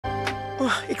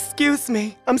Oh, excuse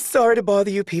me. I'm sorry to bother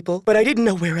you people, but I didn't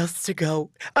know where else to go.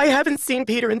 I haven't seen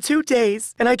Peter in 2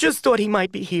 days, and I just thought he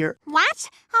might be here. What?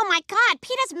 Oh my God,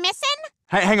 Peter's missing?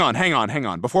 Hang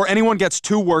on. Before anyone gets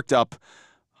too worked up,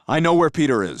 I know where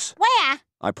Peter is. Where?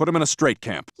 I put him in a straight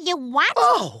camp. You what?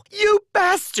 Oh, you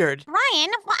bastard!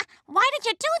 Ryan, why did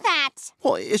you do that?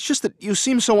 Well, it's just that you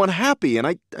seem so unhappy, and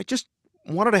I just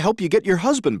wanted to help you get your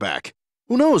husband back.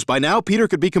 Who knows, by now Peter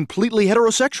could be completely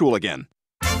heterosexual again.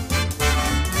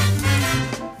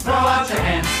 Throw out your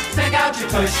hands, stick out your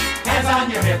tush, hands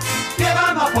on your hips, give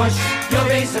 'em a push. You'll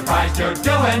be surprised you're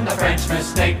doing the French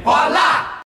mistake. Voila!